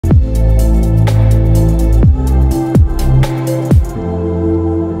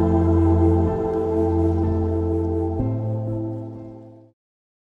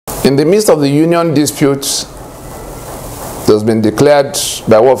In the midst of the union disputes, that's been declared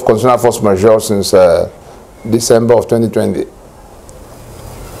by way of constitutional force majeure since December of 2020,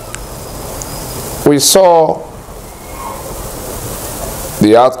 we saw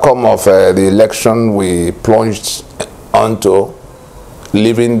the outcome of the election we plunged onto,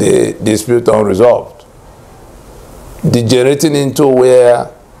 leaving the dispute unresolved, degenerating into where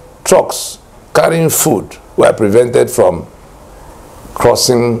trucks carrying food were prevented from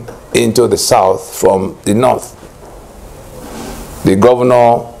crossing into the south from the north. The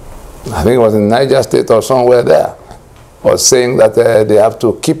governor, I think it was in Niger State or somewhere there, was saying that they have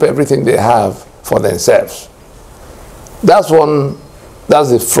to keep everything they have for themselves. That's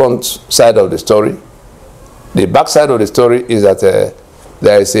the front side of the story. The back side of the story is that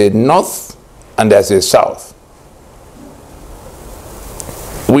there is a north and there's a south.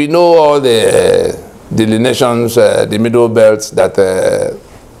 We know all the delineations, the middle belt that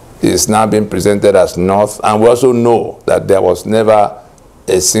is now being presented as north, and we also know that there was never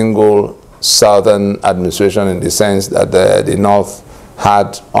a single southern administration in the sense that the north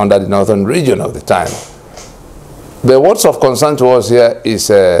had under the northern region of the time. But what's of concern to us here is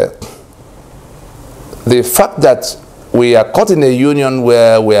the fact that we are caught in a union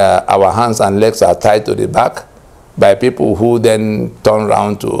where our hands and legs are tied to the back by people who then turn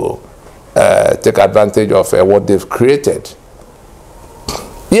around to take advantage of what they've created.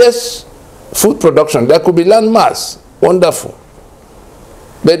 Yes, food production, there could be land mass, wonderful.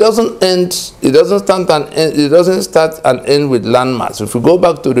 But it doesn't end, it doesn't start and end with land mass. If we go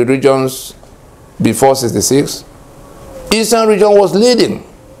back to the regions before 66, Eastern region was leading.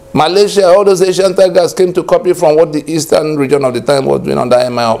 Malaysia, all those Asian tigers came to copy from what the Eastern region of the time was doing under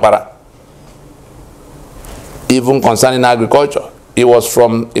M.I. Opara. Even concerning agriculture, it was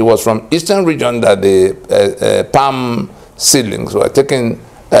from Eastern region that the palm seedlings were taken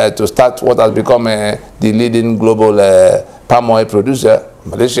to start what has become the leading global palm oil producer,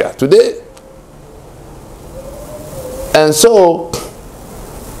 Malaysia, today. And so,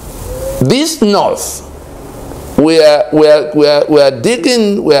 this north, we are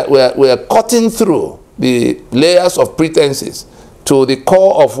digging, we are cutting through the layers of pretenses to the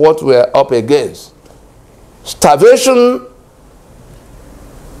core of what we are up against. Starvation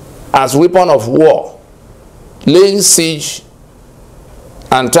as weapon of war, laying siege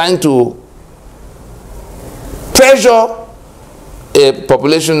and trying to pressure a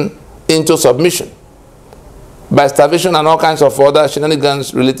population into submission by starvation and all kinds of other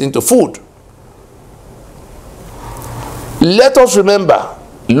shenanigans relating to food. Let us remember,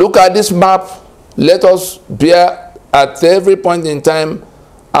 look at this map, let us bear at every point in time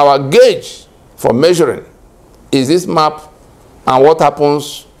our gauge for measuring is this map and what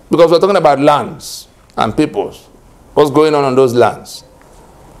happens, because we're talking about lands and peoples, what's going on those lands.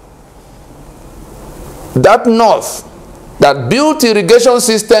 That north that built irrigation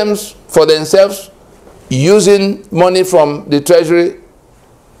systems for themselves using money from the treasury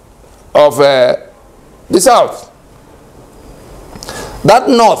of the south. That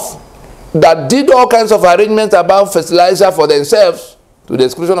north that did all kinds of arrangements about fertilizer for themselves to the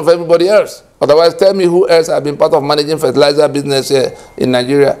exclusion of everybody else. Otherwise, tell me who else has been part of managing fertilizer business here in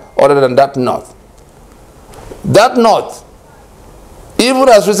Nigeria other than that north. That north, even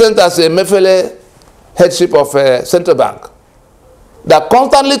as recent as a Mefele headship of central bank, that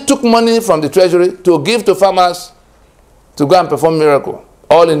constantly took money from the treasury to give to farmers to go and perform miracle,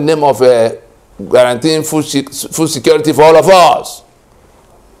 all in the name of guaranteeing food security for all of us.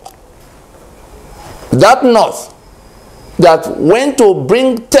 That north that went to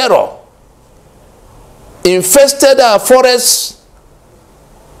bring terror, infested our forests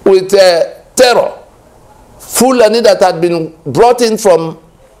with terror, Fulani that had been brought in from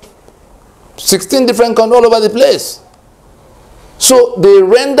 16 different countries all over the place. So they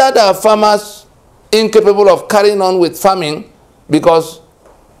rendered our farmers incapable of carrying on with farming because,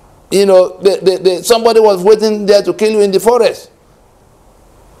 you know, somebody was waiting there to kill you in the forest.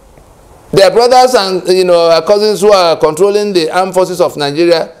 Their brothers and, you know, our cousins who are controlling the armed forces of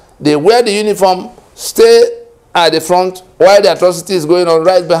Nigeria, they wear the uniform, stay at the front while the atrocity is going on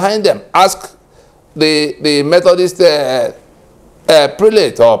right behind them. Ask the Methodist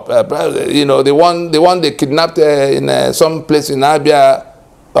prelate, or you know, the one they kidnapped in some place in Abia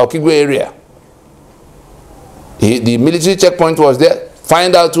or Kigwe area. The military checkpoint was there.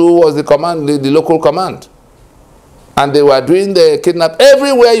 Find out who was the command, the local command. And they were doing the kidnap.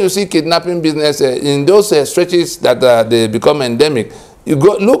 Everywhere you see kidnapping business, in those stretches that they become endemic, you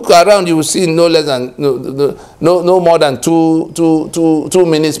go look around, you will see no less than no more than two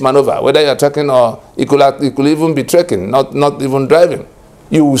minutes maneuver. Whether you are trekking or it could even be trekking, not even driving.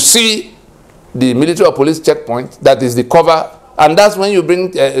 you will see the military or police checkpoint. That is the cover, and that's when you bring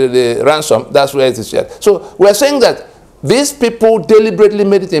the ransom. That's where it is shared. So we're saying that these people deliberately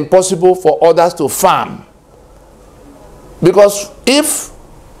made it impossible for others to farm, because if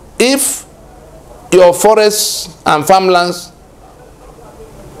your forests and farmlands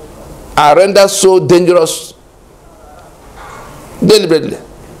are rendered so dangerous deliberately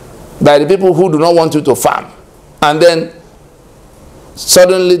by the people who do not want you to farm, and then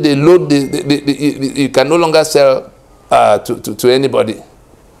suddenly they load you can no longer sell to anybody.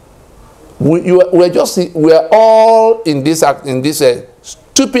 We are all in this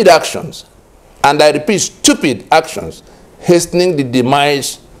stupid actions, and I repeat, stupid actions, hastening the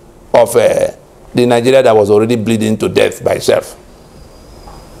demise of the Nigeria that was already bleeding to death by itself.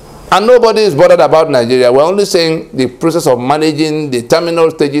 And nobody is bothered about Nigeria. We're only saying the process of managing the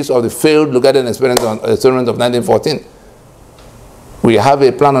terminal stages of the failed Lugard experiment of 1914. We have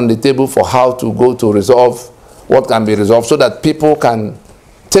a plan on the table for how to go to resolve what can be resolved, so that people can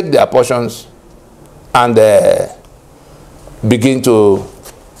take their portions and begin to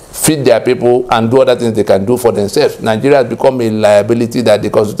feed their people and do other things they can do for themselves. Nigeria has become a liability that the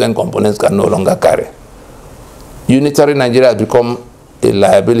constituent components can no longer carry. Unitary Nigeria has become a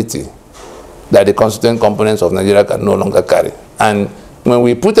liability that the constituent components of Nigeria can no longer carry. And when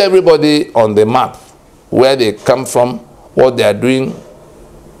we put everybody on the map, where they come from, what they are doing,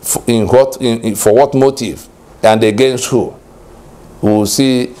 for what motive, and against who, we will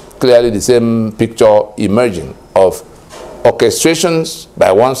see clearly the same picture emerging of orchestrations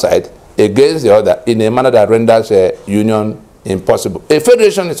by one side against the other in a manner that renders a union impossible. A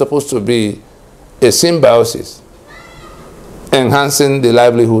federation is supposed to be a symbiosis, enhancing the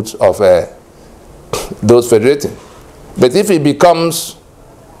livelihoods of those federating. But if it becomes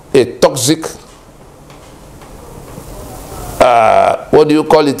a toxic, what do you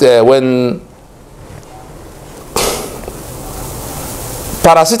call it, when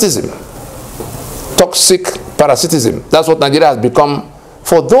parasitism, toxic parasitism, that's what Nigeria has become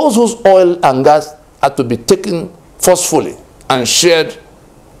for those whose oil and gas are to be taken forcefully and shared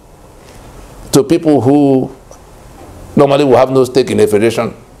to people who normally will have no stake in a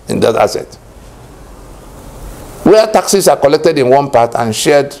federation in that asset. Where taxes are collected in one part and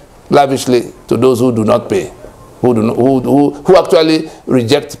shared lavishly to those who do not pay, who actually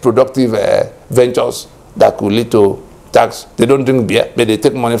reject productive ventures that could lead to tax. They don't drink beer, but they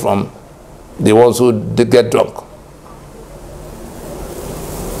take money from the ones who get drunk.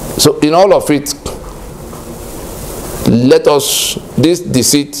 So in all of it, this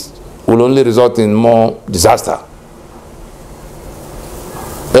deceit will only result in more disaster.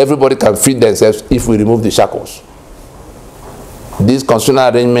 Everybody can feed themselves if we remove the shackles. This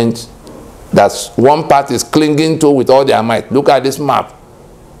constitutional arrangement that one part is clinging to with all their might. Look at this map.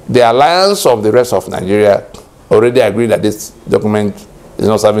 The alliance of the rest of Nigeria already agreed that this document is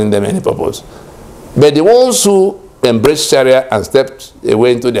not serving them any purpose. But the ones who embraced Sharia and stepped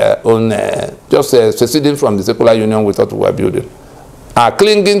away into their own, just seceding from the secular union we thought we were building, are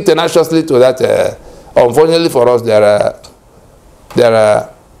clinging tenaciously to that. Unfortunately for us, there are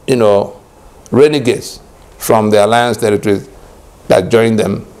renegades from the alliance territories that joined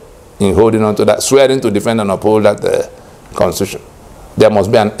them in holding on to that, swearing to defend and uphold that constitution. There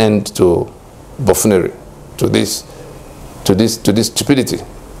must be an end to buffoonery, to this stupidity.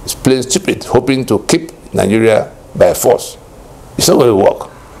 It's plain stupid, hoping to keep Nigeria by force. It's not going to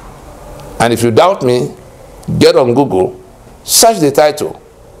work. And if you doubt me, get on Google, search the title,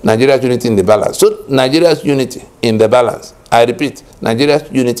 Nigeria's Unity in the Balance. So Nigeria's Unity in the Balance. I repeat,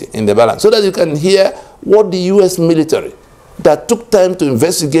 Nigeria's Unity in the Balance. So that you can hear what the U.S. military that took time to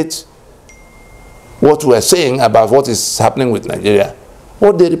investigate what we're saying about what is happening with Nigeria,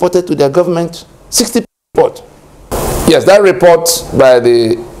 what they reported to their government, 60 report. Yes, that report by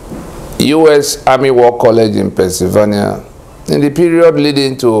the U.S. Army War College in Pennsylvania in the period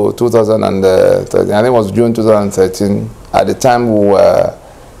leading to 2013, I think it was June 2013, at the time we were,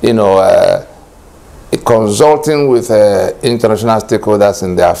 consulting with international stakeholders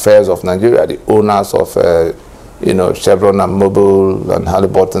in the affairs of Nigeria, the owners of, Chevron and Mobil and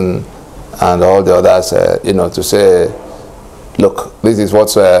Halliburton and all the others, to say, look, this is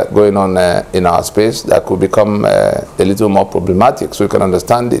what's going on in our space that could become a little more problematic, so you can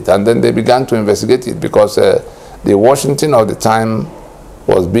understand it. And then they began to investigate it because the Washington of the time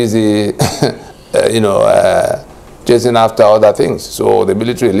was busy, chasing after other things. So the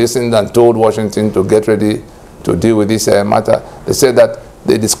military listened and told Washington to get ready to deal with this matter. They said that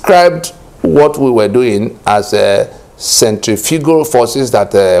they described what we were doing as centrifugal forces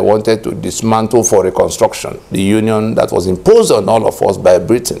that wanted to dismantle for reconstruction the union that was imposed on all of us by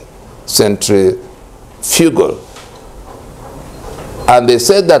Britain. Centrifugal. And they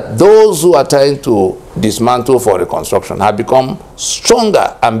said that those who are trying to dismantle for reconstruction have become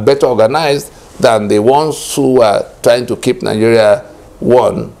stronger and better organized than the ones who are trying to keep Nigeria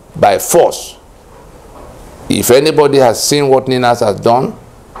one by force. If anybody has seen what Ninas has done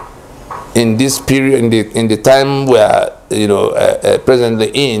in this period, in the time we are,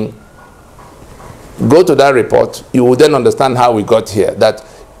 presently in, go to that report. You will then understand how we got here. That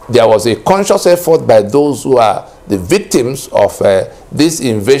there was a conscious effort by those who are the victims of this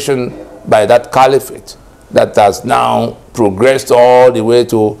invasion by that caliphate that has now progressed all the way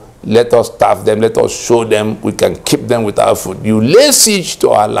to let us starve them, let us show them we can keep them without food. You lay siege to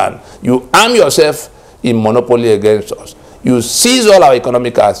our land. You arm yourself in monopoly against us. You seize all our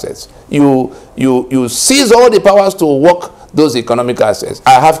economic assets. You seize all the powers to work those economic assets.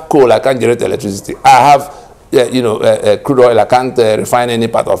 I have coal, I can't generate electricity. I have crude oil, I can't refine any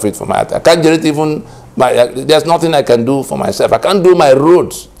part of it for my I can't generate even there's nothing I can do for myself. I can't do my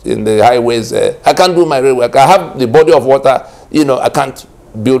roads in the highways. I can't do my railway. I have the body of water. I can't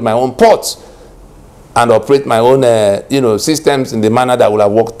build my own ports and operate my own systems in the manner that would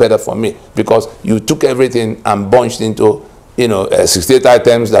have worked better for me, because you took everything and bunched into 68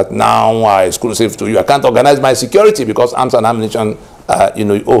 items that now are exclusive to you. I can't organize my security because arms and ammunition,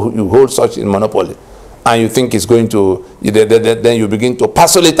 you hold such in monopoly, and you think it's going to, then you begin to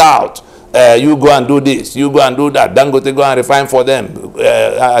parcel it out. You go and do this, you go and do that, Dangote go and refine for them,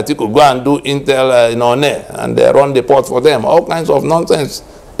 Atiku go and do Intel in One, and they run the port for them. All kinds of nonsense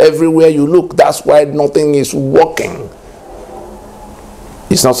everywhere you look. That's why nothing is working.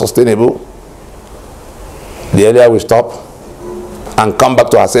 It's not sustainable. The earlier we stop and come back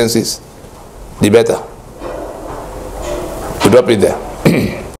to our senses, the better. We drop it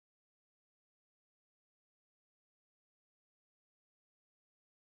there.